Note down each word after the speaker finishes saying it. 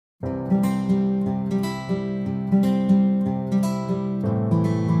Hello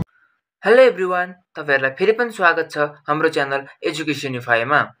everyone, तपाईहरुलाई फेरि पनि स्वागत छ हाम्रो च्यानल एजुकेसन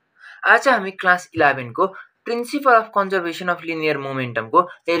युफाईमा। आज हामी क्लास 11 को principal of conservation of linear momentum को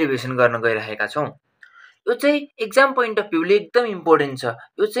डेरिभेसन गर्न गइरहेका छौं। यो चाहिँ एक्जाम पोइन्ट अफ भ्यूले एकदम इम्पोर्टेन्ट छ।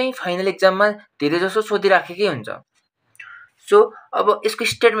 यो चाहिँ फाइनल एक्जाममा धेरै जसो सोधिराखेकै हुन्छ। सो अब यसको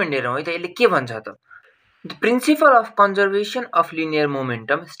स्टेटमेन्ट हेरौँ है त, यसले के भन्छ त? The principle of conservation of linear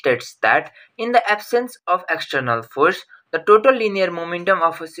momentum states that in the absence of external force, the total linear momentum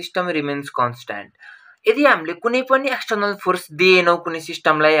of a system remains constant. यदि हामीले कुनै पनि एक्सटर्नल फोर्स दिएनौ कुनै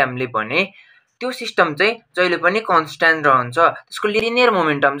सिस्टमलाई हामीले भने त्यो सिस्टम चाहिँ जहिले पनि कन्स्ट्यान्ट रहन्छ। त्यसको लिनियर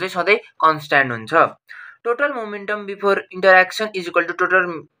मोमेन्टम चाहिँ सधैँ कन्स्ट्यान्ट हुन्छ। Total momentum before interaction is equal to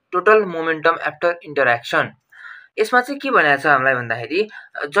total momentum after interaction. यसमा चाहिँ के भनेको छ हामीलाई भन्दाखेरि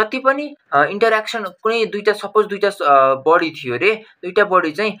जति पनि इन्टरएक्सन कुनै सपोज दुईटा बडी थियो रे, दुईटा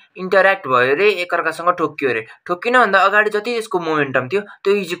बडी चाहिँ इन्टरएक्ट भयो रे, एकअर्कासँग ठोक्कियो रे। ठोक्किन भन्दा अगाडि जति यसको मोमेन्टम थियो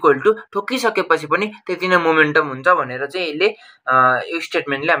त्यो इज इक्वल टु ठोक्किसकेपछि पनि त्यति नै मोमेन्टम हुन्छ भनेर चाहिँ यसले यो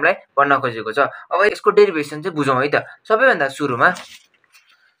स्टेटमेन्टले हामीलाई भन्न खोजेको छ। अब यसको डेरिभेसन चाहिँ बुझौँ है त। सबैभन्दा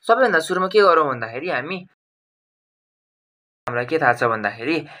सुरुमा के गरौँ भन्दाखेरि हामीलाई के थाहा छ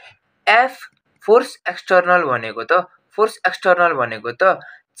भन्दाखेरि एफ फोर्स एक्सटर्नल भनेको त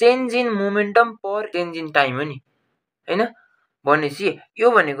change in momentum per change in time हो नि, हैन? भनेपछि यो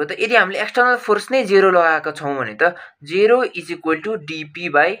भनेको त यदि हामीले एक्सटर्नल फोर्स नै 0 लगाएको छौं भने त 0 is equal to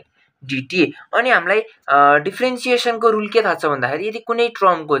dp by dt। अनि हामीलाई डिफरेन्सिएसनको रुल के थाहा छ भन्दाखेरि यदि कुनै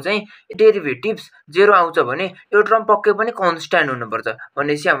टर्मको चाहिँ डेरिभेटिभ्स 0 आउँछ भने यो टर्म पक्कै पनि कन्स्ट्यान्ट हुनुपर्छ।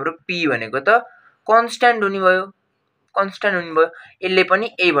 भनेपछि हाम्रो p भनेको त कन्स्ट्यान्ट हुने भयो। यसले पनि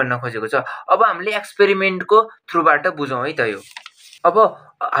यही भन्न खोजेको छ। अब हामीले एक्सपेरिमेन्टको थ्रुबाट बुझौँ है त यो। अब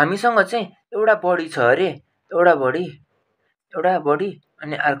हामीसँग चाहिँ एउटा बडी छ अरे, एउटा बडी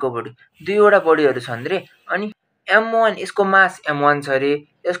अनि अर्को बडी, दुईवटा बडीहरू छन् रे। अनि m1 यसको मास m1 छ रे,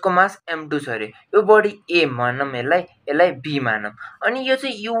 यसको मास m2 छ रे। यो बडी a मानौँ, यसलाई b मानौँ। अनि यो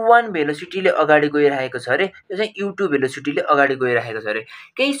चाहिँ u1 भेलोसिटीले अगाडि गइरहेको छ रे, यो चाहिँ u2 भेलोसिटीले अगाडि गइरहेको छ रे।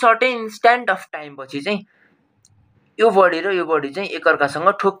 केही सर्टेन इन्स्ट्यान्ट अफ टाइम पछि चाहिँ यो बडी र यो बडी चाहिँ एकअर्कासँग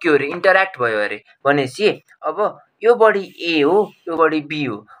ठोक्कियो रे, इन्टरएक्ट भयो अरे। भनेपछि अब यो बडी A हो, यो बडी B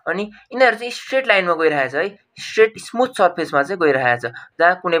हो। अनि यिनीहरू चाहिँ स्ट्रेट लाइनमा गइरहेछ है, स्ट्रेट स्मुथ सर्फेसमा चाहिँ गइरहेछ,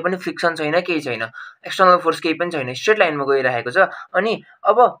 जहाँ कुनै पनि फ्रिक्सन छैन, केही छैन, एक्सटर्नल फोर्स केही पनि छैन, स्ट्रेट लाइनमा गइरहेको छ। अनि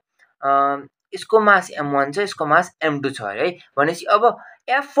अब यसको मास m1 छ, यसको मास m2 छ है। भनेपछि अब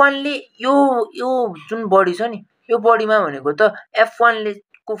f1 ले यो जुन बडी छ नि, यो बडीमा भनेको त f1 ले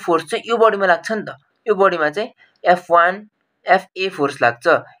को फोर्स चाहिँ यो बडीमा लाग्छ नि त। यो बडीमा चाहिँ FA फोर्स लाग्छ,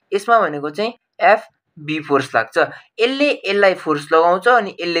 यसमा भनेको चाहिँ FB फोर्स लाग्छ। यसलाई फोर्स लगाउँछ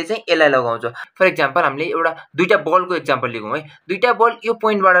अनि यसले चाहिँ यसलाई लगाउँछ। फर एक्जाम्पल हामीले दुईटा बलको एक्जाम्पल लिगौँ है। दुईटा बल यो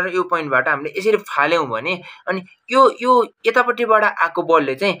पोइन्टबाट र यो पोइन्टबाट हामीले यसरी फाल्यौँ भने अनि यो यतापट्टिबाट आएको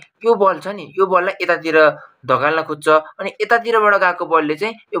बलले चाहिँ यो बल छ नि, यो बललाई यतातिर धकाल्न खोज्छ, अनि यतातिरबाट गएको बलले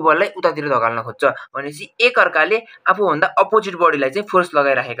चाहिँ यो बललाई उतातिर धकाल्न खोज्छ। भनेपछि एकअर्काले आफूभन्दा अपोजिट बडीलाई चाहिँ फोर्स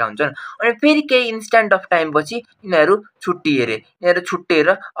लगाइरहेका हुन्छन्। अनि फेरि केही इन्स्ट्यान्ट अफ टाइम पछि यिनीहरू छुट्टिएर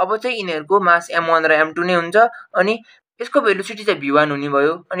अब चाहिँ यिनीहरूको मास m1 र m2 नै हुन्छ। अनि यसको भेलोसिटी चाहिँ v1 हुने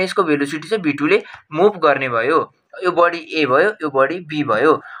भयो, अनि यसको भेलोसिटी चाहिँ v2 ले मुभ गर्ने भयो। यो बडी A भयो, यो बडी B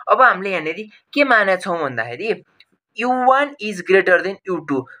भयो। अब हामीले यहाँनेरि के मानेका छौं भन्दाखेरि u1 is greater than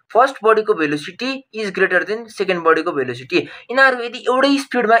u2, first बडीको velocity is greater than second बडीको भेलोसिटी। यिनीहरू यदि एउटै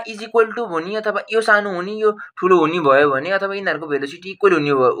स्पिडमा इज इक्वल टु हुने अथवा यो सानो हुने यो ठुलो हुने भयो भने अथवा यिनीहरूको भेलोसिटी इक्वल हुने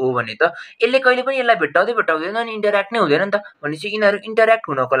हो भने त यसले कहिले पनि यसलाई भेट्टाउँदैन अनि इन्टरएक्ट नै हुँदैन नि त। भनेपछि यिनीहरू इन्टरएक्ट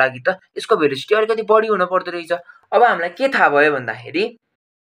हुनको लागि त यसको भेलोसिटी अलिकति बढी हुन पर्दो रहेछ। अब हामीलाई के थाहा भयो भन्दाखेरि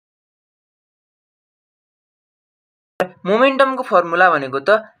मोमेन्टमको फर्मुला भनेको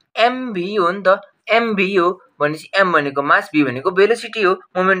त mv हो नि त, mv हो। भनेपछि m भनेको मास, v भनेको भेलोसिटी हो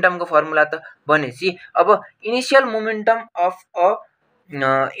मोमेन्टमको फर्मुला त। भनेपछि अब इनिशियल मोमेन्टम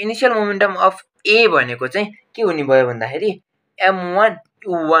अफ a भनेको चाहिँ के हुने भयो भन्दाखेरि m1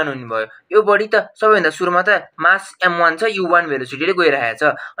 u1 हुने भयो। यो बडी त सबैभन्दा सुरुमा त मास m1 छ, u1 भेलोसिटीले गइरहेछ।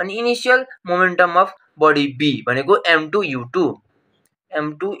 अनि initial momentum of body b भनेको m2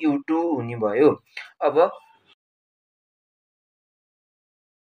 u2 हुने भयो। अब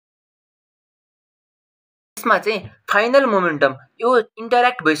यसमा चाहिँ फाइनल मोमेन्टम यो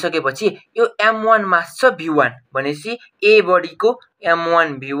इन्टरएक्ट भइसकेपछि यो m1 मास छ v1, भनेपछि a बडीको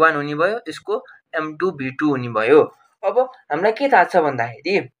m1 v1 हुने भयो, यसको m2 v2 हुने भयो। अब हामीलाई के थाहा छ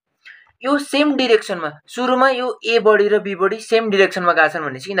भन्दाखेरि यो सेम डिरेक्सनमा सुरुमा यो a बडी र b बडी सेम डिरेक्सनमा गएका छन्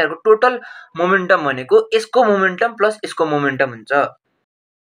भनेपछि यिनीहरूको टोटल मोमेन्टम भनेको यसको मोमेन्टम प्लस यसको मोमेन्टम हुन्छ।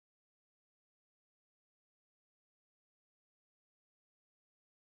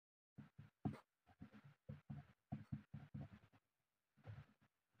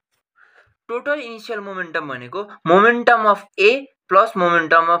 टोटल इनिशियल मोमेन्टम भनेको momentum of A plus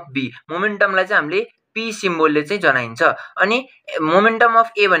momentum of be. मोमेन्टमलाई चाहिँ हामीले पी सिम्बोलले चाहिँ जनाइन्छ। अनि मोमेन्टम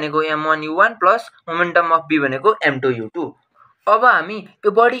अफ ए भनेको m1u1 plus momentum of be भनेको m2u2। अब हामी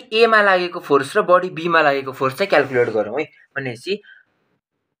यो बडी ए मा लागेको फोर्स र बडी बी मा लागेको फोर्स चाहिँ क्याल्कुलेट गरौँ है। भनेपछि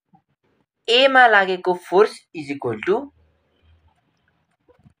ए मा लागेको फोर्स इज इक्वल टु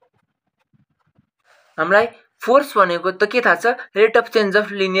हामीलाई फोर्स भनेको त के थाहा छ, rate of change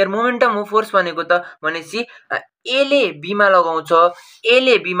of linear momentum हो फोर्स भनेको त। भनेपछि ए ले बी मा लगाउँछ, ए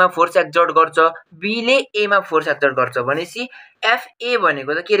ले बी मा फोर्स एक्जर्ट गर्छ, बी ले ए मा फोर्स एक्जर्ट गर्छ। भनेपछि एफ ए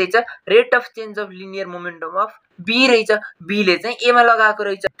भनेको त के रहेछ, rate of change of linear momentum of be रहेछ। बी ले चाहिँ ए मा लगाएको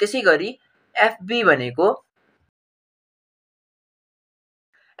रहेछ। त्यसै गरी एफ बी भनेको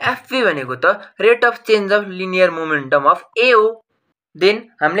त rate of change of linear momentum of ए हो। देन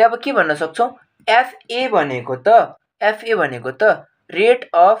हामीले अब के भन्न सक्छौँ, एफ ए भनेको त rate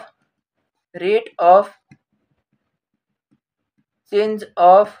of change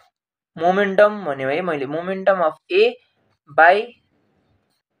of momentum भन्यो है मैले, momentum of A by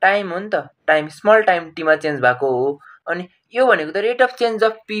time हो नि त, टाइम स्मल टाइम टीमा चेन्ज भएको हो। अनि यो भनेको त रेट अफ चेन्ज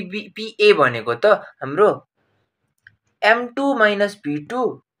अफ पिए भनेको त हाम्रो m2 minus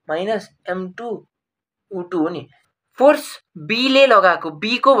b2 minus m2 u2 हो नि। फोर्स बी ले लगाएको,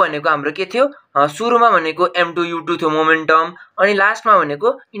 बी को भनेको हाम्रो के थियो, सुरुमा भनेको m2 u2 थियो मोमेन्टम, अनि लास्टमा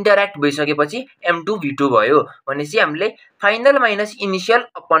भनेको इन्टरेक्ट भइसकेपछि m2 v2 भयो। भनेपछि हामीले final minus initial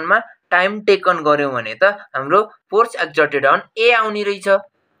अपनमा time taken गर्यौं भने त हाम्रो फोर्स एक्जर्टेड अन ए आउने रहेछ,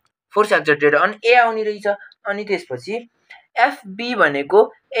 फोर्स एक्जर्टेड अन ए आउने रहेछ। अनि त्यसपछि एफबी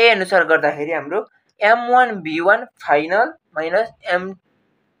भनेको ए अनुसार गर्दाखेरि हाम्रो m1 v1 final minus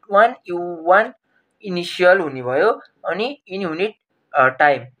m1 u1 initial हुने भयो। अनि इन युनिट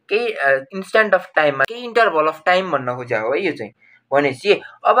टाइम, केही इन्स्ट्यान्ट अफ टाइममा, केही इन्टरभल अफ टाइम भन्न खोजेको हो है यो चाहिँ। भनेपछि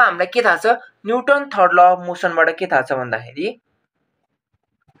अब हामीलाई के थाहा छ, न्युटन थर्ड ल अफ मोसनबाट के थाहा छ भन्दाखेरि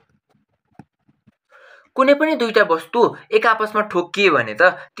कुनै पनि दुईटा वस्तु एक आपसमा ठोकिए भने त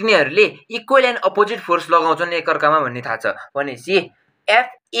तिनीहरूले इक्वल एन्ड अपोजिट फोर्स लगाउँछन् एकअर्कामा भन्ने थाहा छ। भनेपछि एफ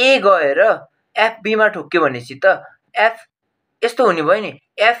ए गएर एफ बी मा ठोक्यो भनेपछि त एफ यस्तो हुने भयो नि,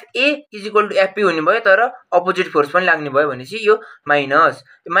 F A is equal to F be हुने भयो, तर अपोजिट फोर्स पनि लाग्ने भयो। भनेपछि यो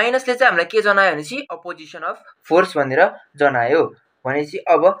माइनसले चाहिँ हामीलाई के जनायो भनेपछि अपोजिसन अफ फोर्स भनेर जनायो। भनेपछि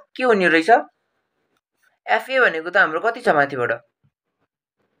अब के हुने रहेछ, एफ ए भनेको त हाम्रो कति छ माथिबाट,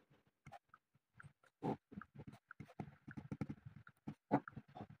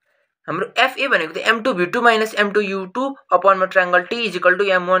 हाम्रो एफए भनेको त m2 v2 minus m2 u2 अपनमा triangle t is equal to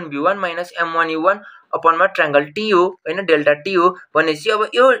m1 v1 minus m1 u1 अपनमा triangle t हो हैन, डेल्टा t हो। भनेपछि अब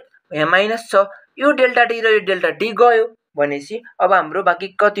यो यहाँ माइनस छ, यो डेल्टा t र यो डेल्टा t गयो। भनेपछि अब हाम्रो बाँकी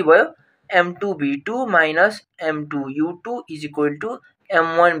कति भयो, m2 v2 minus m2 u2 is equal to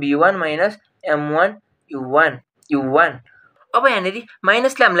m1 v1 minus m1 u1। अब यहाँनेरि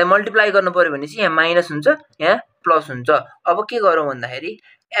माइनसले हामीलाई मल्टिप्लाई गर्नु पर्यो भनेपछि यहाँ माइनस हुन्छ, यहाँ प्लस हुन्छ। अब के गरौँ भन्दाखेरि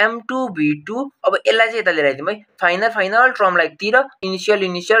m2 v2, अब यसलाई चाहिँ यता लिएर आइदिउँ है, फाइनल टर्मलाई तिर,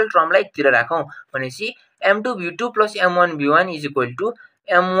 इनिशियल टर्मलाई तिर राखौँ। भनेपछि m2 v2 plus m1 v1 is equal to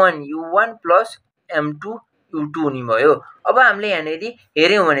m1 u1 plus m2 u2 हुने भयो। अब हामीले यहाँनेरि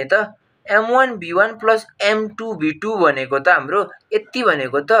हेर्यौँ भने त m1 v1 plus m2 v2 भनेको त हाम्रो यति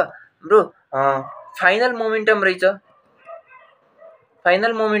भनेको त हाम्रो फाइनल मोमेन्टम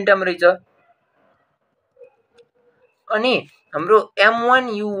रहेछ, अनि हाम्रो m1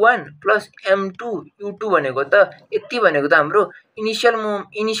 u1 plus m2 u2 भनेको त यति भनेको त हाम्रो इनिशियल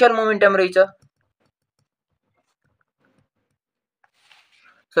मोमेन्टम रहेछ।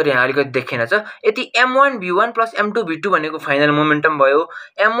 सरी यहाँ अलिकति देखेन छ, यति m1 v1 plus m2 v2 भनेको फाइनल मोमेन्टम भयो,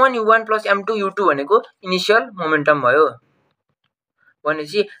 m1 u1 plus m2 u2 भनेको इनिशियल मोमेन्टम भयो।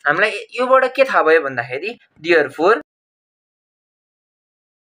 भनेपछि हामीलाई योबाट के थाहा भयो भन्दाखेरि therefore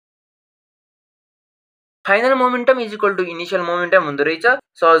final momentum is equal to initial momentum हुँदो रहेछ,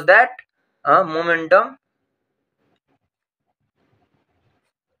 such that momentum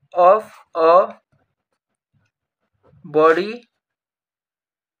of a body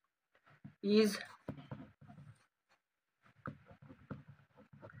is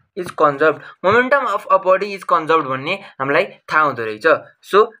कन्जर्भड, momentum of a body is कन्जर्भड भन्ने हामीलाई थाहा हुँदो रहेछ।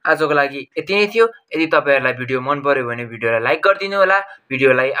 सो आजको लागि यति नै थियो। यदि तपाईहरुलाई भिडियो मन पर्यो भने भिडियोलाई लाइक गरिदिनु होला,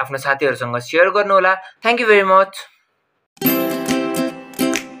 भिडियोलाई आफ्नो साथीहरुसँग शेयर गर्नु होला। Thank you very much.